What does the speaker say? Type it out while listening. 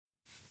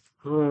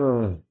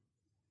I'm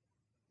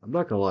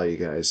not gonna lie, you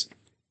guys.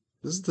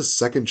 This is the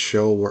second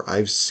show where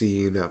I've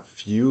seen a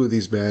few of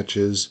these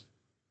matches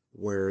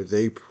where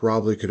they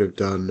probably could have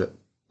done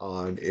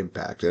on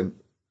Impact. And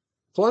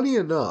funny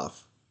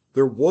enough,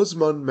 there was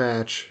one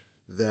match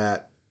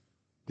that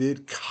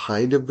did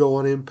kind of go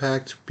on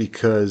Impact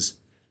because,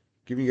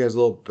 giving you guys a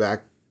little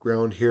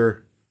background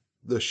here,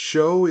 the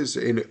show is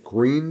in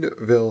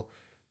Greenville,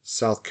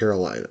 South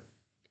Carolina.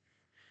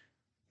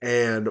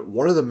 And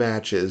one of the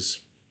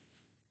matches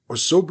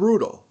was so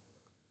brutal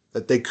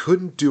that they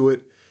couldn't do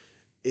it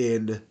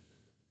in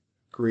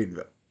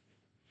Greenville.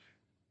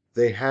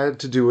 They had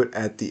to do it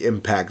at the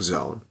Impact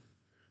Zone,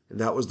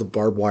 and that was the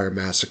Barbed Wire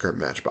Massacre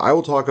match. But I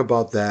will talk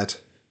about that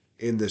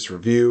in this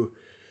review.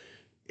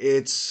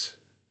 It's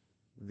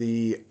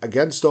the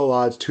Against All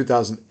Odds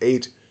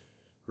 2008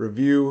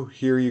 review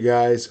here, you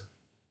guys.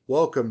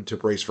 Welcome to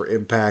Brace for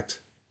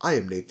Impact. I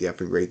am Nate the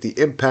Effing Great, the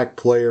Impact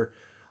player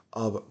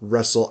of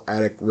Wrestle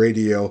Addict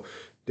Radio.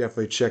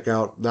 Definitely check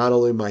out not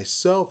only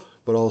myself,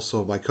 but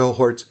also my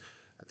cohorts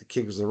at the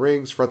Kings of the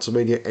Rings,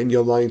 WrestleMania, and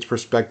Young Lions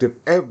Perspective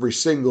every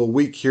single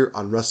week here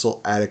on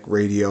Wrestle Addict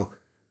Radio,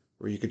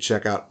 where you can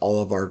check out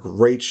all of our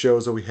great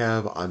shows that we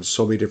have on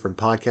so many different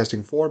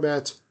podcasting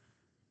formats.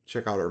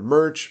 Check out our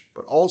merch,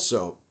 but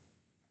also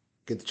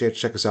get the chance to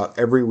check us out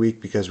every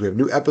week because we have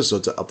new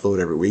episodes to upload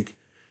every week.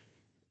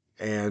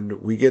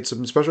 And we get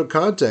some special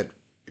content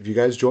if you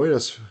guys join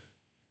us.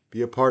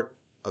 Be a part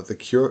of the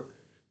Cure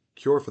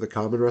for the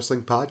Common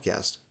Wrestling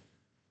podcast.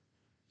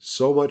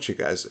 So much, you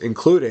guys,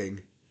 including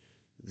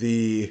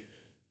the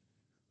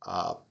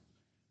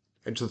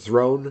Enter the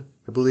Throne,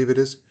 I believe it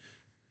is,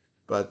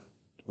 but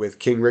with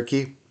King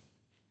Ricky.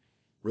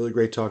 Really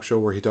great talk show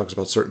where he talks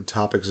about certain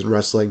topics in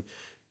wrestling.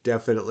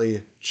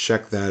 Definitely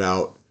check that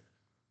out.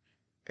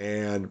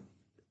 And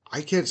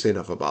I can't say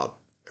enough about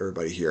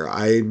everybody here.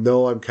 I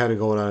know I'm kind of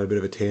going on a bit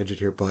of a tangent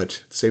here,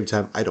 but at the same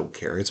time, I don't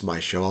care. It's my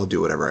show. I'll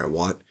do whatever I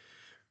want.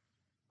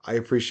 I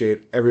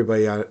appreciate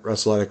everybody on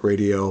WrestleAddict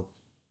Radio,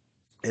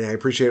 and I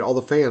appreciate all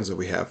the fans that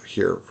we have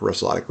here for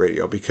WrestleAddict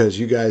Radio because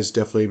you guys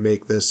definitely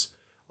make this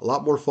a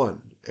lot more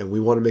fun, and we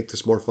want to make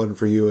this more fun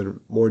for you and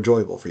more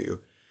enjoyable for you.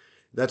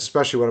 That's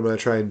especially what I'm going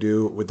to try and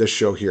do with this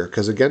show here,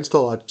 because Against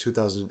All Odds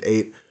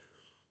 2008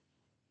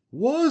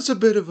 was a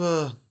bit of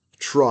a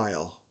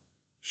trial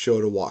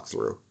show to walk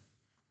through.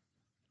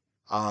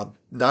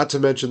 Not to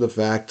mention the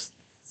fact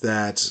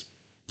that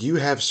you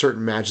have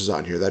certain matches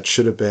on here that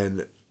should have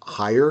been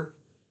higher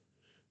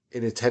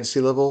in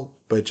intensity level,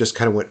 but it just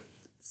kind of went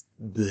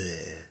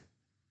bleh.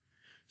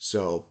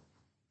 So,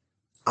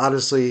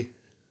 honestly,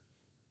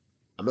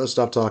 I'm going to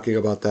stop talking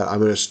about that. I'm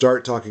going to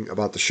start talking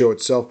about the show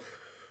itself.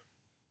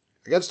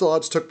 Against All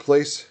Odds took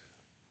place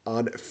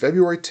on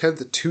February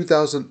 10th,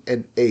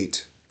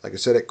 2008. Like I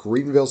said, at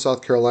Greenville,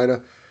 South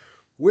Carolina,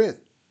 with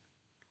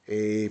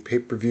a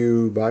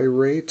pay-per-view buy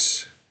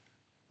rate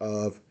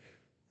of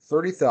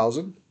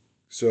 30,000.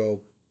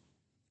 So,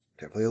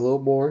 definitely a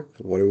little more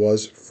than what it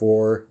was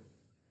for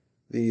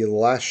the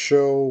last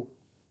show,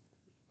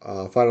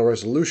 Final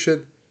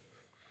Resolution,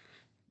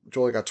 which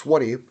only got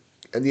 20.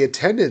 And the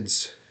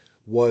attendance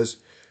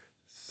was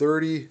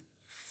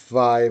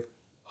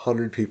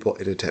 3,500 people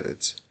in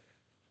attendance.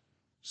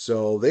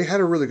 So they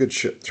had a really good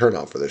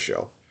turnout for this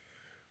show.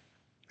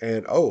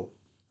 And the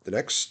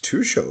next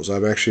two shows,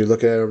 I'm actually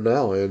looking at them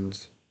now,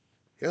 and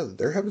yeah,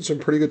 they're having some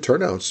pretty good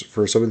turnouts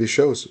for some of these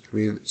shows. I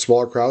mean,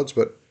 smaller crowds,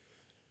 but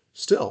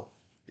still,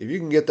 if you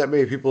can get that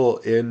many people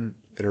in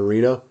an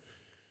arena,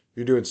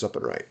 you're doing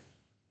something right.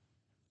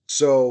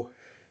 So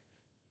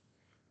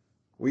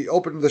we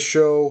opened the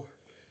show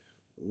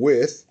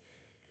with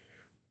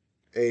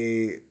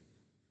a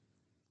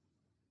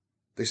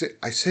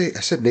I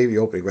said Navy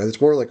opening, but it's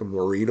more like a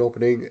Marine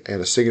opening and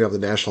a singing of the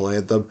national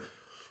anthem.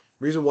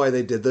 Reason why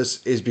they did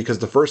this is because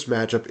the first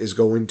matchup is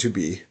going to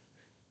be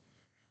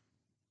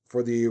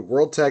for the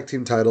World Tag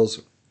Team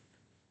titles,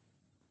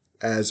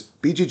 as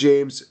BG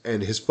James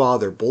and his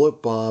father,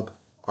 Bullet Bob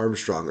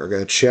Armstrong, are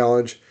going to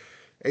challenge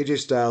AJ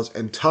Styles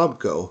and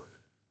Tomko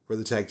for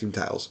the tag team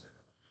titles.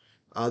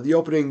 The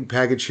opening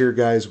package here,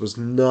 guys, was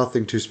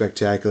nothing too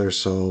spectacular,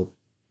 so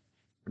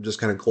I'm just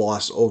kind of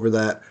gloss over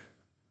that.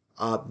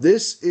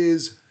 This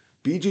is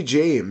BG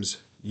James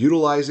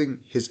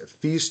utilizing his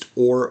Feast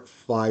or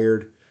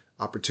Fired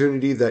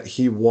opportunity that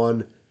he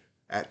won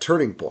at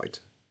Turning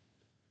Point.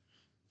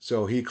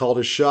 So he called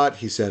his shot.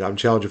 He said, I'm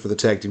challenging for the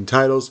tag team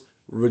titles.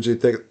 Originally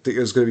think it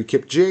was going to be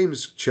Kip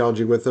James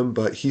challenging with him,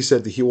 but he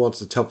said that he wants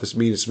the toughest,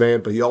 meanest man,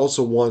 but he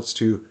also wants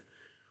to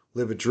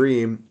live a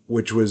dream,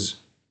 which was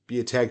be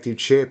a tag team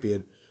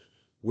champion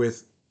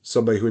with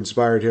somebody who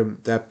inspired him,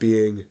 that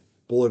being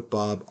Bullet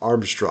Bob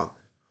Armstrong.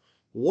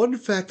 One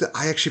fact that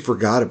I actually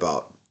forgot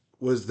about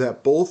was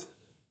that both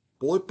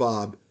Bullet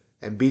Bob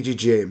and BG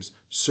James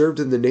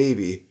served in the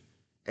Navy,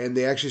 and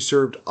they actually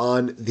served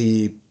on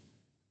the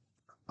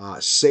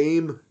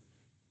same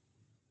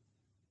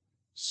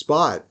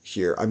spot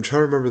here. I'm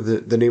trying to remember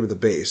the name of the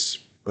base,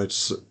 but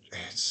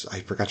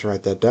I forgot to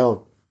write that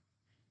down.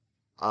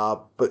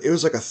 But it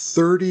was like a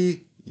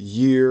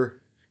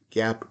 30-year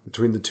gap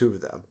between the two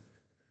of them.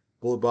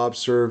 Bullet Bob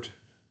served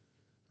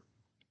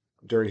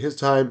during his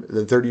time, and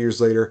then 30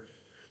 years later,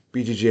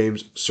 BG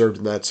James served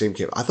in that same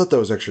camp. I thought that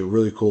was actually a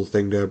really cool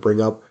thing to bring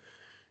up.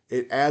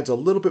 It adds a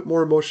little bit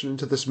more emotion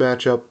into this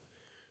matchup.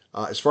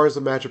 As far as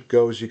the matchup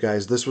goes, you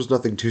guys, this was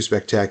nothing too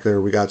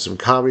spectacular. We got some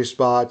comedy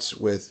spots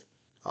with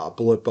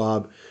Bullet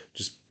Bob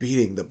just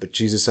beating the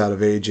bejesus out of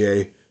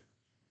AJ.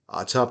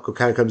 Tomko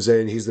kind of comes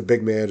in. He's the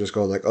big man, just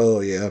going like, oh,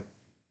 yeah.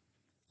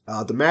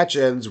 The match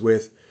ends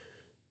with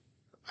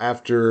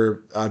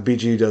after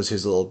BG does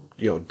his little,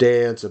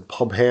 dance and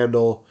pump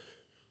handle.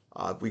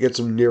 We get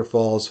some near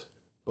falls,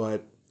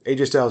 but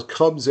AJ Styles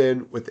comes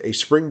in with a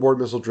springboard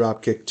missile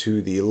dropkick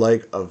to the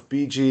leg of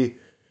BG.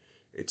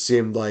 It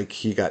seemed like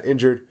he got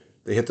injured.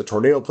 They hit the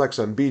tornado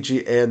plex on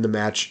BG, and the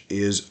match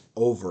is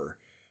over.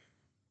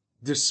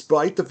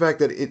 Despite the fact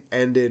that it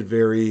ended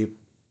very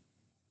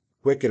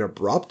quick and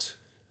abrupt,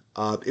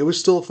 it was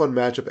still a fun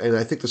matchup, and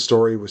I think the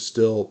story was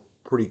still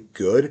pretty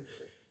good.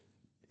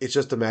 It's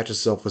just the match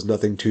itself was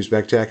nothing too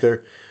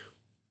spectacular,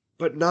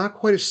 but not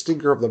quite a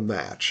stinker of the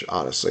match,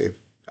 honestly.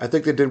 I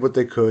think they did what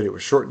they could. It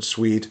was short and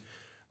sweet.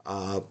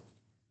 Uh,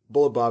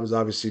 Bullet Bob is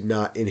obviously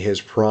not in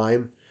his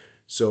prime,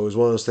 so it was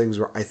one of those things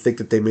where I think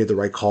that they made the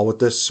right call with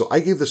this. So I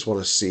gave this one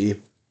a C.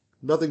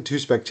 Nothing too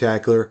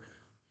spectacular,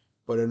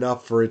 but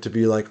enough for it to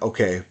be like,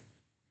 okay,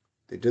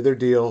 they did their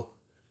deal,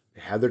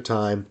 they had their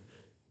time,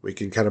 we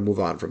can kind of move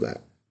on from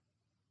that.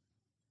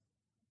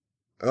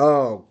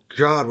 Oh,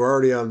 God, we're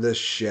already on this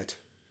shit.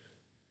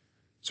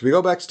 So we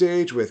go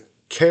backstage with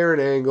Karen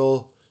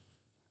Angle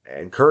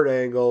and Kurt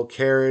Angle.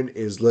 Karen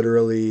is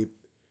literally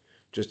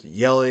just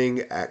yelling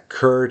at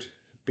Kurt,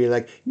 being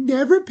like,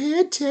 never pay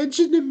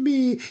attention to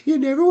me. You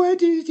never want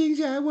to do the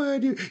things I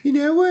want to do. You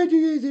never want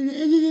to do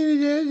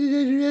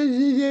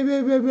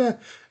this.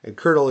 And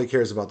Kurt only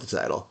cares about the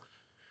title.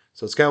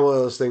 So it's kind of one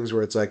of those things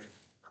where it's like,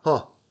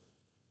 huh,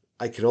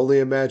 I can only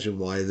imagine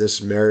why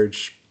this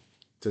marriage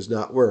does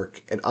not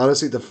work. And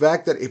honestly, the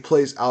fact that it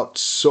plays out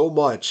so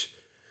much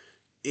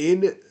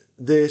in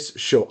this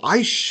show,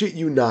 I shit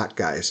you not,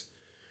 guys.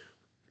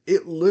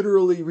 It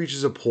literally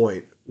reaches a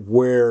point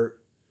where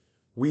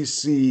we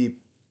see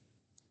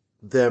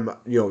them,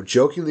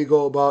 jokingly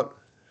go about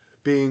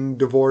being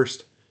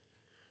divorced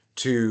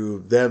to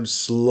them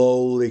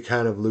slowly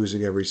kind of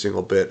losing every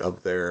single bit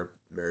of their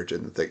marriage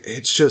and the thing.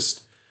 It's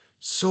just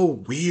so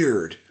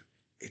weird.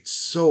 It's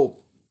so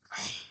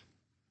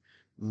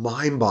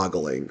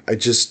mind-boggling. I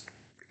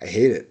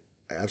hate it.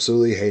 I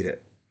absolutely hate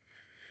it.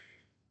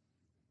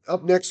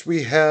 Up next,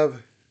 we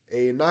have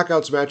a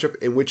knockouts matchup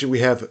in which we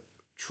have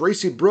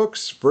Tracy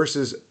Brooks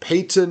versus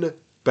Peyton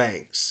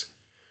Banks.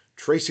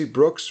 Tracy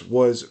Brooks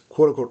was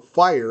quote unquote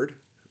fired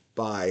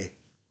by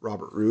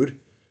Robert Roode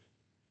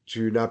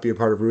to not be a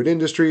part of Roode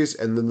Industries,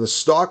 and then the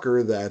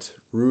stalker that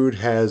Roode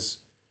has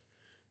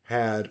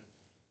had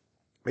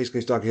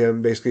basically stalking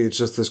him. Basically, it's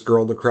just this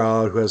girl in the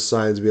crowd who has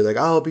signs be like,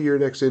 I'll be your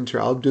next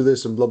intern, I'll do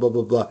this, and blah, blah,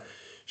 blah, blah.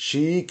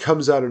 She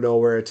comes out of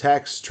nowhere,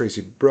 attacks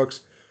Tracy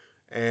Brooks,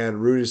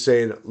 and Roode is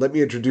saying, let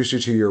me introduce you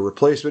to your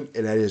replacement,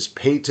 and that is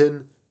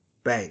Peyton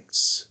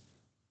Banks.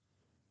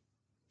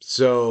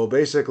 So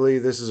basically,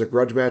 this is a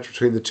grudge match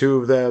between the two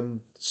of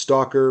them,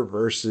 stalker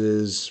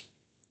versus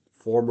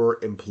former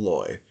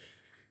employee.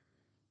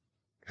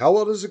 How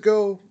well does it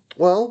go?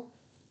 Well,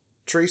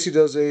 Tracy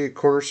does a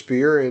corner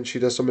spear and she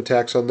does some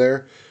attacks on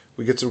there.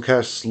 We get some kind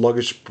of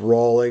sluggish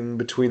brawling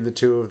between the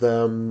two of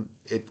them.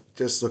 It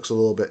just looks a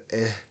little bit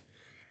eh.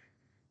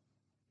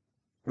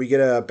 We get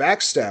a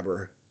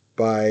backstabber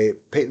by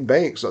Peyton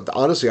Banks.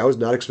 Honestly, I was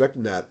not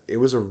expecting that. It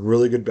was a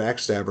really good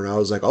backstabber, and I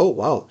was like, oh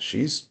wow,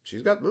 she's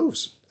got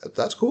moves.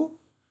 That's cool.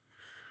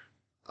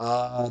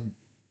 Um,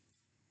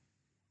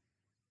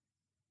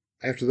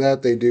 After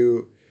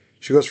that,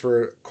 she goes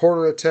for a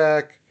corner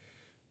attack,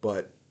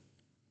 but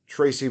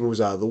Tracy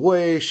moves out of the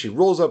way. She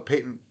rolls up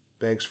Peyton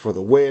Banks for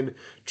the win.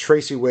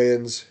 Tracy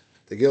wins.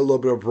 They get a little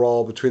bit of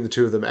brawl between the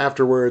two of them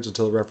afterwards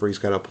until the referees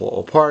kind of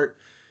pull apart.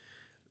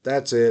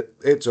 That's it.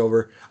 It's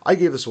over. I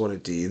gave this one a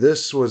D.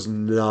 This was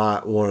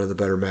not one of the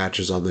better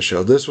matches on the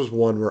show. This was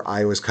one where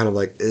I was kind of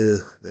like,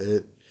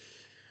 ugh.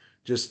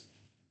 Just,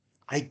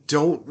 I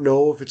don't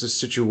know if it's a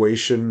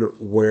situation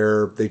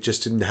where they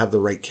just didn't have the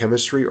right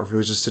chemistry or if it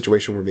was a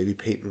situation where maybe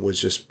Peyton was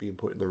just being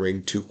put in the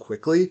ring too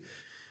quickly.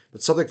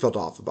 But something felt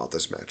off about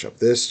this matchup.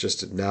 This just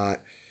did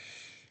not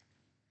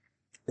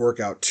work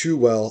out too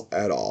well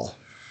at all.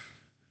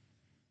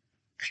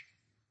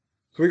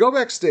 So we go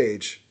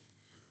backstage,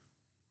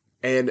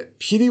 and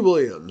Petey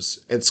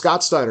Williams and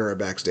Scott Steiner are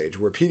backstage,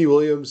 where Petey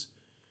Williams,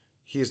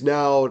 he is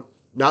now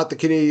not the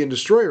Canadian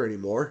Destroyer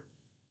anymore.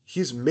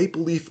 He's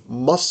Maple Leaf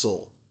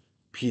Muscle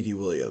Petey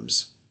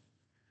Williams.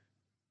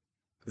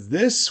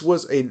 This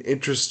was an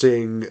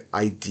interesting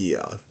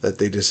idea that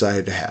they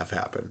decided to have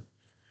happen.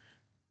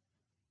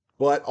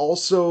 But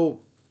also,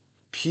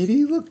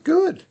 Petey looked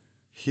good.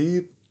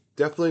 He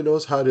definitely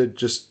knows how to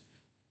just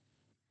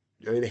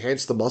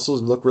enhance the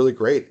muscles and look really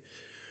great.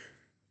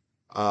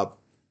 Uh,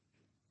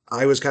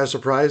 I was kind of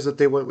surprised that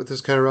they went with this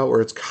kind of route where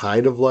it's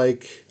kind of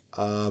like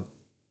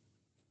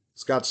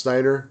Scott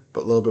Steiner,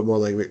 but a little bit more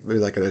like maybe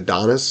like an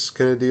Adonis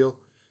kind of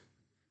deal.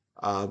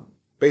 Uh,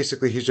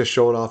 Basically, he's just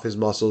showing off his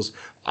muscles.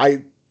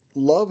 I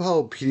love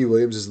how Petey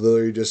Williams is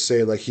literally just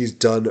saying like he's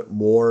done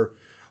more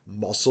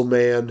muscle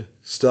man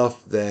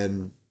stuff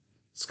than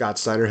Scott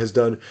Steiner has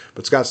done.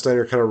 But Scott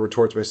Steiner kind of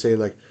retorts by saying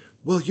like,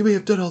 "Well, you may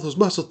have done all those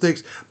muscle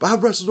things, but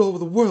I've wrestled all over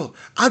the world.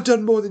 I've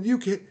done more than you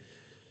can.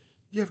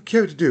 You have a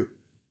character to do.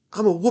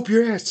 I'm gonna whoop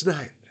your ass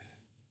tonight."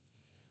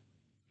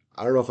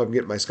 I don't know if I'm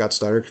getting my Scott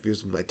Steiner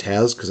confused with my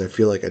Taz because I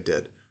feel like I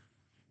did.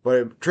 But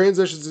it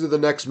transitions into the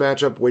next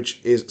matchup, which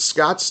is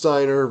Scott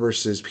Steiner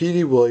versus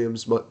Petey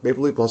Williams,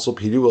 Maple Leaf Muscle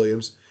Petey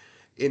Williams,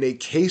 in a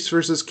case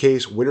versus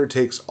case winner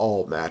takes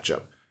all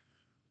matchup.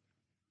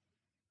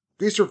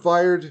 Beast or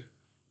Fired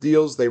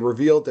deals, they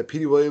revealed that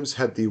Petey Williams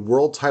had the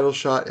world title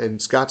shot and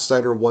Scott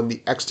Steiner won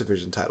the X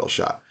Division title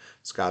shot.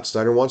 Scott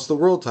Steiner wants the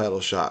world title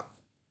shot.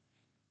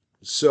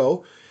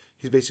 So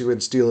he's basically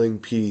been stealing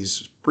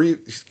Petey's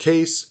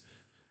briefcase,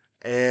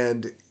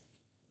 and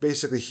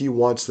basically he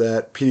wants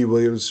that. Petey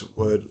Williams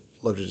would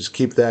love to just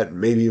keep that,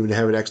 maybe even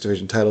have an X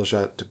Division title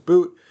shot to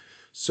boot.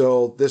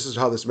 So this is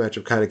how this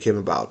matchup kind of came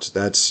about.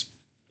 That's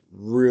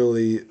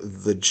really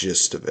the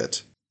gist of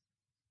it.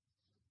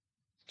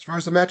 As far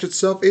as the match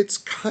itself, it's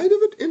kind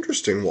of an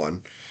interesting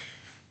one.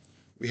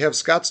 We have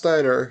Scott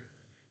Steiner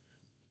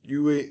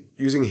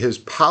using his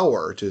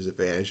power to his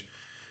advantage.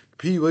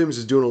 Petey Williams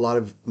is doing a lot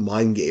of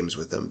mind games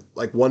with him.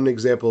 Like one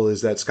example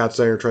is that Scott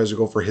Steiner tries to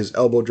go for his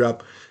elbow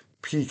drop.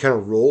 Petey kind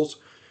of rolls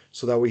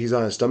so that way he's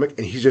on his stomach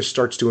and he just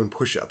starts doing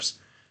push-ups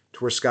to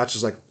where Scott's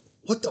just like,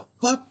 "What the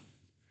fuck?"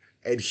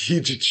 And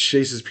he just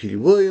chases Petey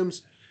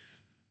Williams.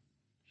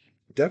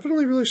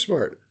 Definitely really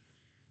smart.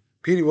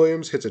 Petey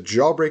Williams hits a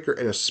jawbreaker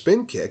and a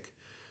spin kick.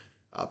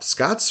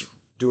 Scott's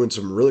doing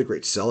some really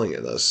great selling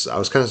in this. I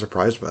was kind of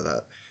surprised by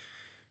that.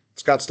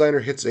 Scott Steiner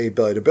hits a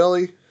belly to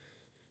belly.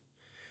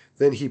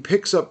 Then he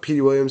picks up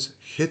Petey Williams,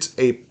 hits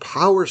a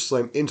power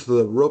slam into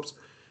the ropes,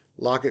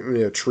 locking him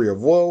in a tree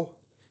of woe.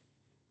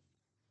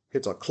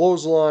 Hits a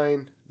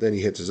clothesline. Then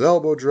he hits his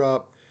elbow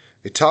drop,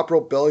 a top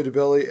rope belly to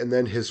belly, and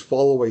then his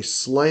fall away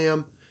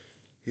slam.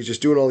 He's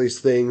just doing all these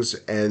things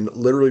and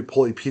literally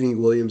pulling Petey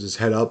Williams'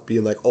 head up,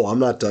 being like, "Oh, I'm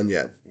not done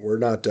yet. We're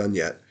not done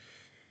yet."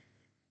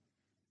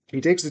 He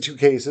takes the two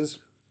cases,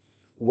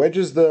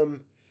 wedges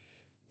them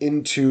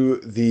into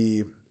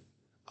the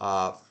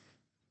uh,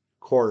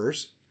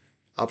 corners,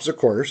 opposite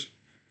corners,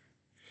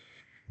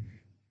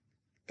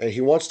 and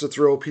he wants to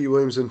throw Petey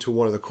Williams into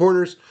one of the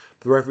corners.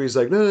 The referee's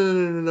like, "No, no,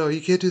 no, no, no,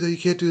 you can't do that. You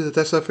can't do that.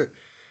 That's not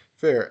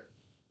fair."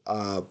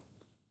 Uh,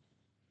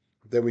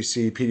 then we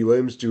see Petey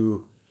Williams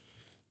do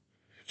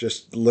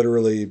just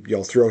literally,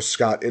 throw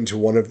Scott into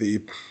one of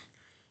the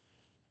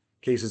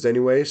cases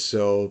anyway.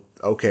 So,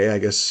 okay, I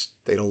guess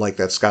they don't like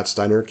that Scott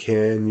Steiner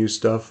can use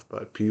stuff,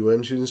 but Petey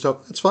Williams using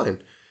stuff, that's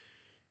fine.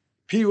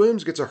 Petey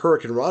Williams gets a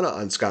Hurricane Rana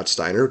on Scott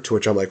Steiner, to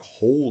which I'm like,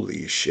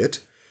 holy shit.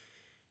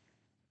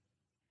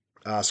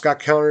 Scott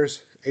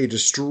counters a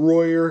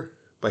Destroyer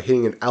by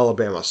hitting an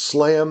Alabama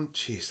Slam.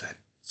 Jeez, that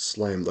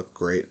slam looked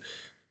great.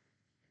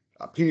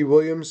 Petey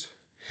Williams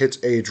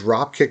hits a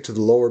drop kick to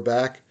the lower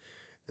back,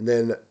 and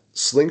then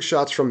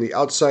slingshots from the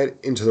outside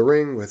into the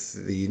ring with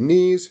the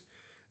knees.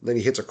 And then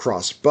he hits a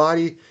cross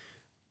body.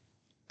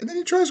 And then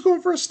he tries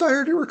going for a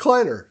Steiner to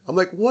recliner. I'm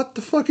like, what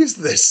the fuck is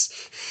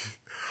this?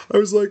 I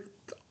was like,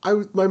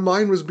 my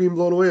mind was being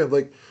blown away. I'm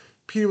like,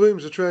 Petey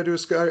Williams is trying to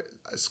do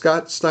a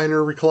Scott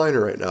Steiner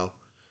recliner right now.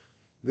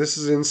 This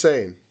is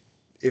insane.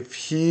 If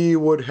he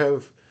would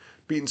have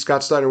beaten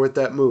Scott Steiner with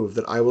that move,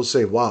 then I will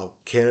say, wow,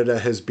 Canada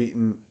has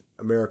beaten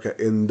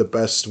America in the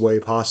best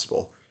way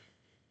possible.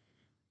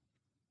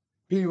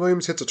 Petey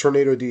Williams hits a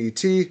tornado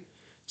DDT.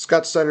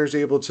 Scott Steiner is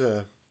able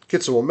to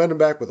get some momentum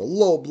back with a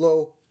low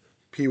blow.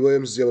 Petey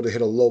Williams is able to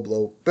hit a low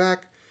blow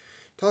back,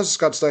 tosses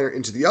Scott Steiner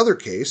into the other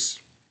case,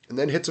 and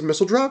then hits a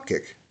missile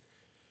dropkick.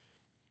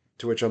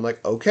 To which I'm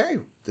like, okay,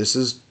 this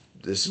is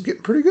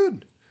getting pretty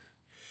good.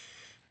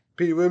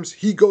 Petey Williams,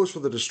 he goes for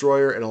the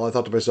Destroyer, and all I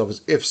thought to myself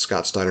is, if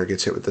Scott Steiner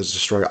gets hit with this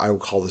Destroyer, I will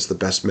call this the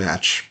best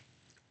match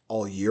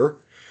all year.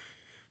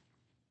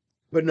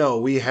 But no,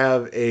 we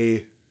have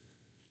a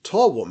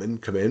tall woman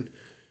come in,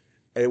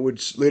 and it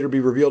would later be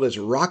revealed as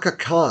Raka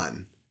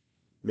Khan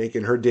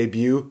making her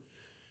debut.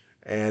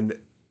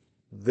 And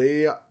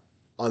they,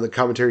 on the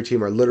commentary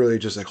team, are literally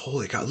just like,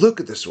 holy God, look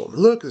at this woman.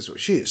 Look at this woman.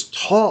 She is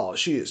tall.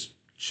 She is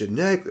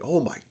genetically,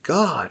 oh my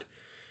God.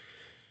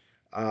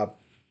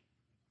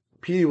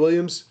 Petey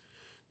Williams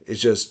is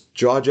just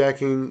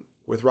jaw-jacking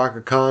with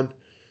Raka Khan.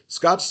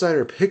 Scott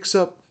Steiner picks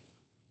up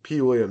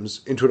Petey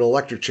Williams into an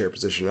electric chair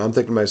position. And I'm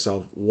thinking to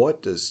myself,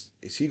 is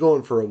he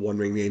going for a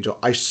one-ring angel?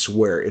 I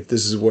swear, if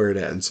this is where it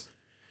ends.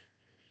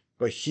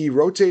 But he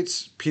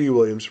rotates Petey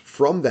Williams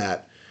from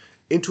that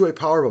into a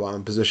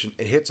powerbomb position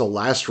and hits a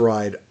last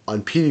ride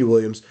on Petey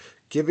Williams,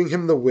 giving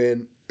him the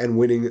win and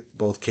winning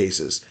both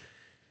cases.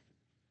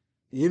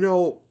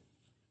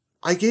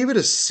 I gave it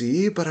a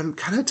C, but I'm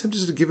kind of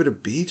tempted to give it a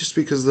B just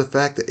because of the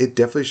fact that it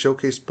definitely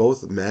showcased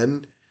both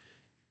men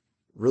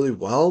really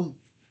well.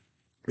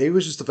 Maybe it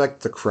was just the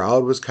fact that the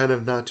crowd was kind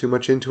of not too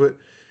much into it.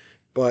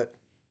 But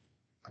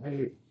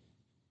I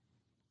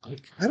I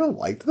kind of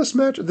liked this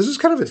match. This is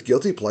kind of a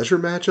guilty pleasure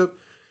matchup.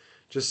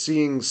 Just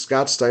seeing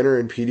Scott Steiner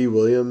and Petey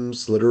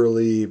Williams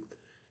literally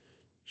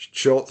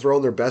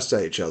throwing their best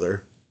at each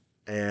other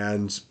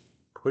and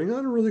putting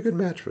on a really good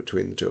match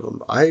between the two of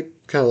them. I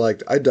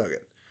dug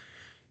it.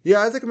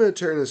 Yeah, I think I'm going to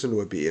turn this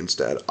into a B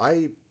instead.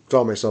 I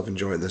found myself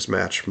enjoying this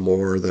match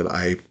more than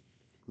I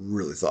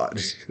really thought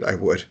I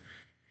would.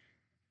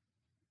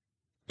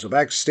 So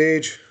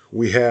backstage,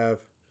 we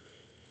have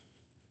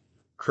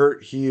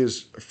Kurt. He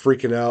is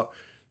freaking out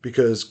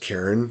because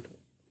Karen,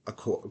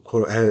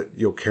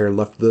 Karen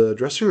left the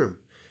dressing room.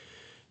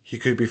 He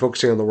could be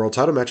focusing on the world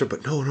title matchup,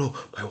 but no,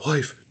 my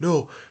wife,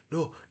 no,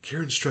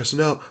 Karen's stressing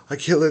out. I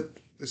can't let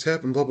this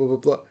happen, blah, blah, blah,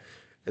 blah.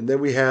 And then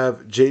we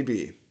have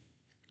JB.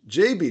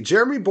 JB,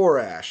 Jeremy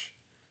Borash,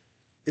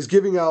 is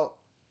giving out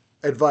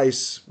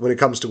advice when it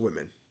comes to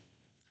women.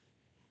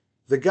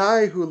 The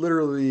guy who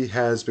literally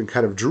has been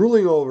kind of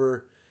drooling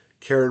over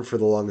Karen for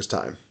the longest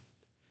time.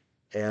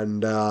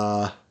 And,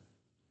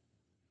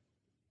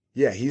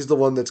 yeah, he's the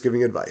one that's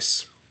giving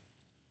advice.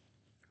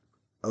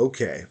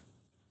 Okay.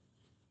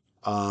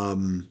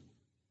 Um,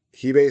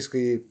 he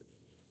basically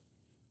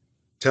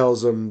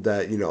tells him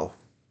that,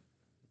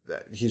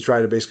 that he's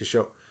trying to basically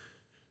show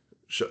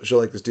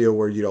like this deal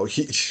where,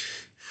 he, this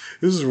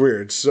is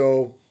weird.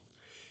 So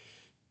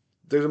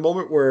there's a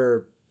moment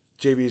where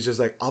JB is just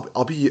like,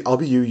 I'll be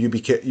you, you be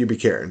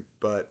Karen.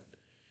 But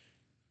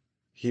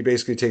he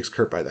basically takes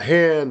Kurt by the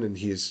hand and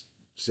he's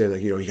saying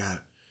like, you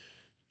gotta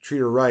treat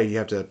her right. You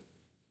have to,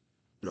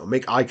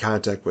 make eye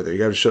contact with her. You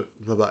gotta show,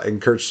 blah, blah.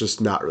 And Kurt's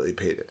just not really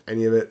paid it,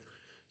 any of it.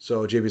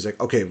 So JB's like,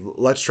 okay,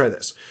 let's try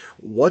this.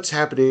 What's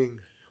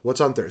happening?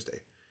 What's on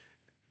Thursday?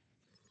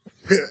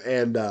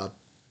 And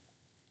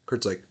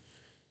Kurt's like,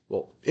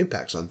 well,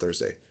 Impact's on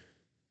Thursday.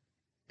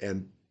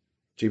 And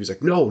JB's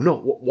like, no,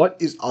 what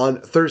is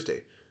on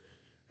Thursday?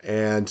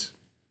 And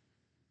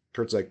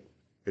Kurt's like,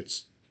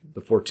 it's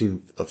the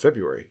 14th of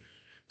February.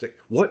 It's like,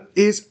 what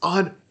is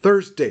on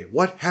Thursday?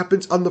 What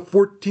happens on the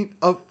 14th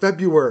of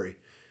February?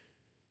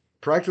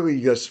 Practically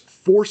just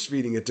force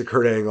feeding it to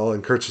Kurt Angle,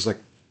 and Kurt's just like,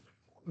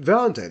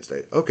 Valentine's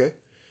Day. Okay.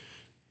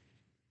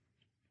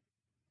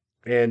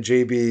 And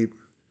JB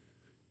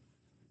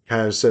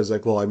kind of says,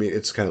 like, well, I mean,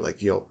 it's kind of like,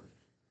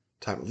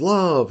 time of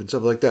love and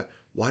stuff like that.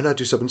 Why not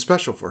do something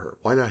special for her?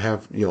 Why not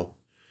have, do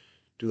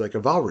like a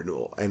vow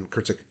renewal? And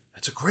Kurt's like,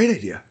 that's a great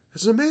idea.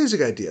 That's an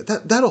amazing idea.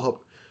 That'll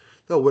help.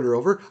 That'll win her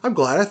over. I'm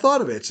glad I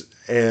thought of it.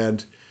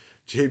 And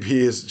JB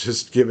is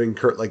just giving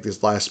Kurt like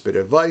this last bit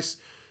of advice,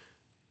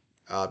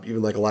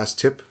 even like a last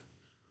tip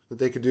that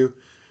they could do.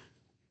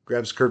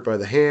 Grabs Kurt by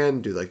the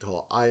hand, do like the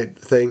whole eye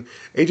thing.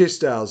 AJ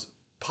Styles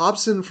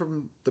pops in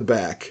from the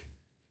back.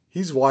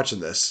 He's watching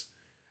this.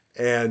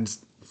 And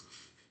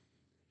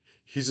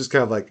he's just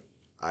kind of like,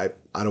 I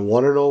don't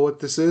want to know what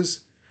this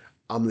is.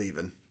 I'm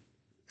leaving.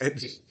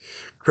 And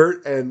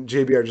Kurt and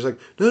JB are just like,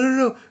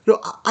 no.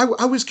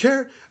 I was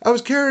Karen. I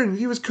was Karen.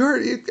 He was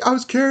Kurt. I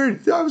was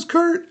Karen. I was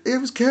Kurt. It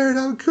was Karen.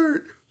 I was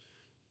Kurt.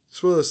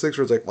 It's one of those things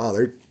where it's like, wow,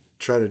 they're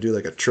trying to do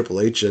like a Triple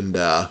H and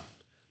Trish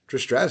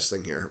Stratus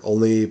thing here.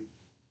 Only,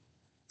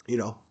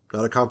 not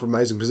a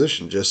compromising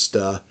position. Just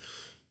a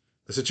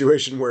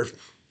situation where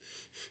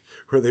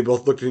they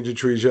both look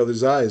into each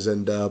other's eyes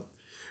and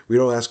we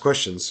don't ask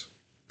questions.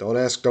 Don't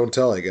ask, don't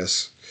tell, I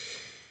guess.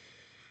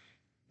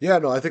 Yeah,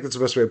 no, I think that's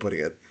the best way of putting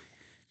it.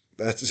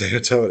 That's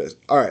how it is.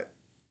 All right.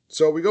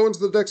 So we go into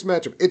the next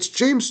matchup. It's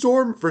James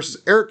Storm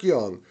versus Eric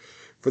Young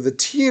for the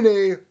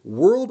TNA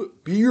World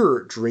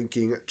Beer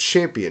Drinking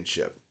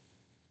Championship.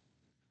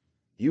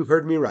 You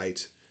heard me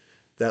right.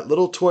 That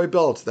little toy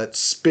belt that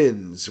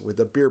spins with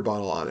a beer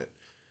bottle on it.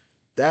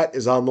 That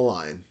is on the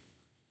line.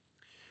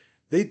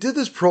 They did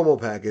this promo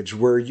package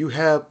where you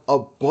have a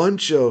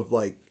bunch of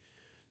like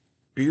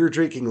beer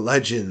drinking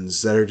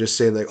legends that are just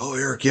saying like, "Oh,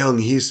 Eric Young,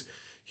 he's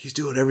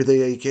doing everything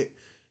that he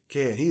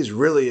can. He's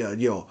really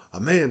a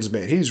man's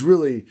man. He's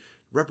really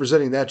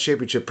representing that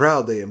championship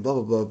proudly and blah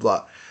blah blah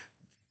blah."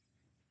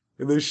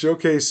 And they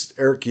showcased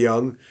Eric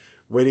Young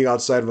waiting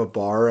outside of a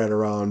bar at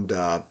around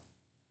I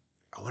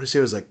want to say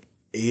it was like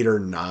 8 or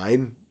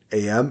 9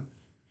 a.m.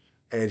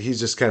 And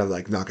he's just kind of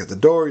like knocking at the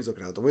door. He's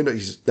looking out the window.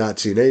 He's not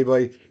seeing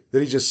anybody.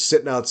 Then he's just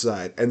sitting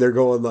outside, and they're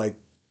going like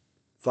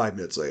 5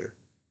 minutes later,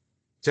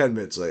 10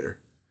 minutes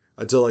later,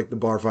 until like the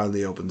bar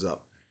finally opens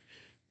up.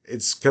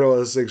 It's kind of one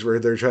of those things where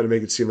they're trying to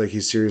make it seem like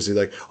he's seriously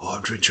like, oh,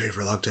 I'm training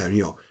for a long time,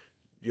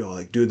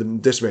 like doing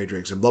this many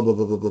drinks and blah blah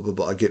blah blah blah blah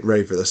blah, getting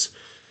ready for this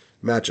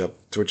matchup.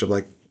 To which I'm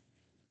like,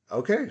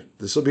 okay,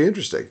 this will be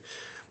interesting.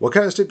 What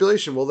kind of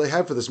stipulation will they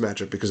have for this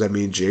matchup? Because I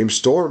mean, James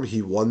Storm,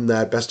 he won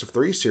that best of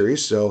 3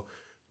 series, so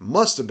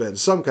must have been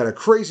some kind of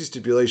crazy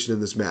stipulation in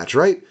this match,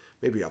 right?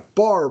 Maybe a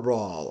bar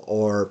brawl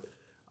or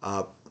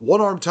one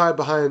arm tied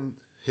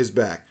behind his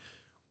back,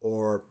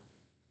 or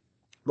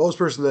most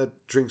person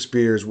that drinks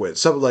beers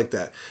wins, something like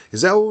that.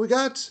 Is that what we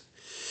got?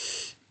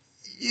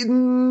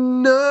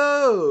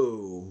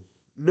 No.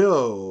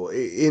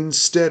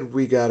 Instead,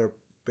 we got a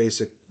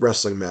basic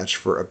wrestling match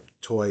for a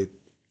toy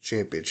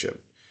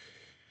championship.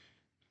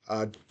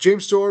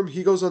 James Storm,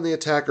 he goes on the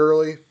attack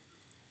early.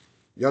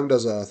 Young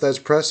does a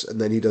Thez press, and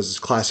then he does his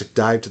classic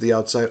dive to the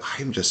outside.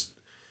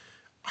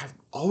 I've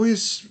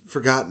always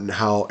forgotten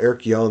how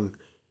Eric Young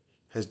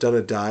has done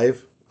a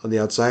dive on the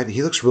outside, and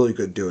he looks really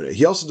good doing it.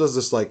 He also does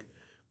this like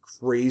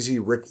crazy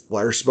Ric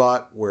Flair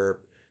spot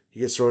where he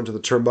gets thrown into the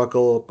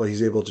turnbuckle, but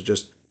he's able to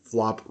just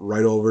flop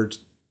right over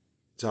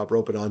top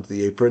rope and onto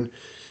the apron.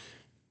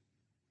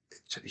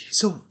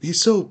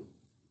 He's so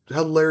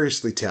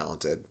hilariously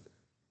talented.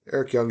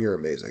 Eric Young, you're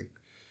amazing.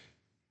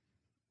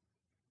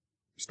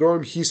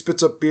 Storm, he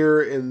spits up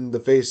beer in the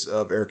face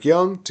of Eric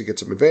Young to get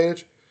some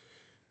advantage.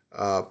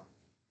 Uh,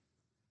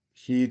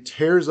 he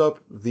tears up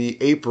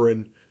the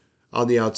apron on the outside